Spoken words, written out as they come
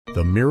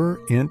The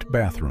Mirror Int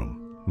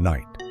Bathroom,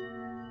 night.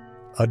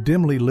 A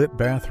dimly lit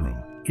bathroom,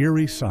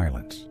 eerie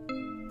silence.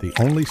 The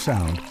only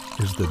sound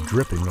is the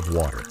dripping of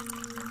water.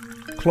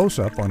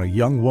 Close-up on a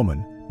young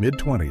woman,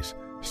 mid-20s,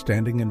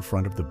 standing in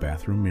front of the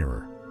bathroom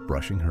mirror,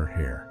 brushing her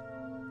hair.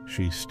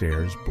 She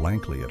stares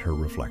blankly at her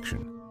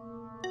reflection.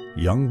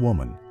 Young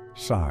woman,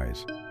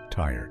 sighs,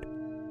 tired.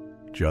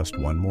 Just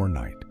one more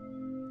night.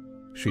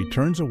 She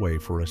turns away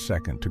for a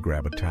second to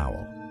grab a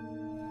towel.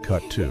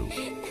 Cut 2.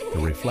 The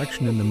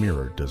reflection in the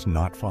mirror does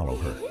not follow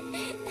her.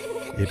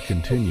 It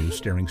continues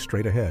staring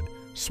straight ahead,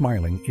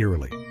 smiling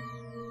eerily.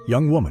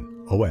 Young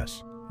woman,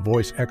 OS.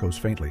 Voice echoes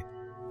faintly.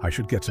 I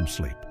should get some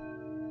sleep.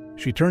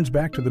 She turns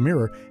back to the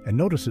mirror and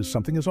notices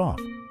something is off.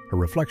 Her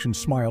reflection's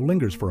smile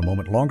lingers for a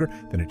moment longer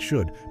than it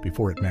should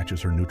before it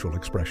matches her neutral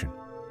expression.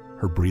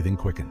 Her breathing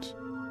quickens.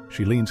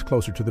 She leans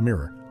closer to the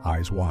mirror,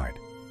 eyes wide.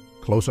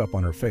 Close up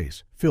on her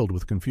face, filled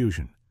with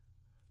confusion.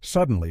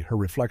 Suddenly, her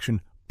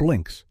reflection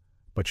blinks,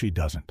 but she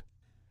doesn't.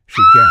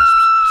 She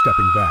gasps,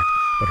 stepping back,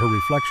 but her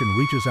reflection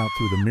reaches out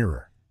through the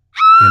mirror.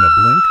 In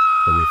a blink,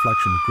 the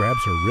reflection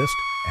grabs her wrist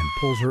and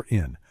pulls her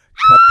in,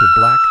 cut to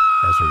black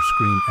as her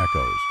scream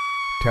echoes.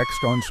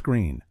 Text on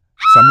screen.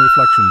 Some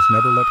reflections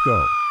never let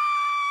go.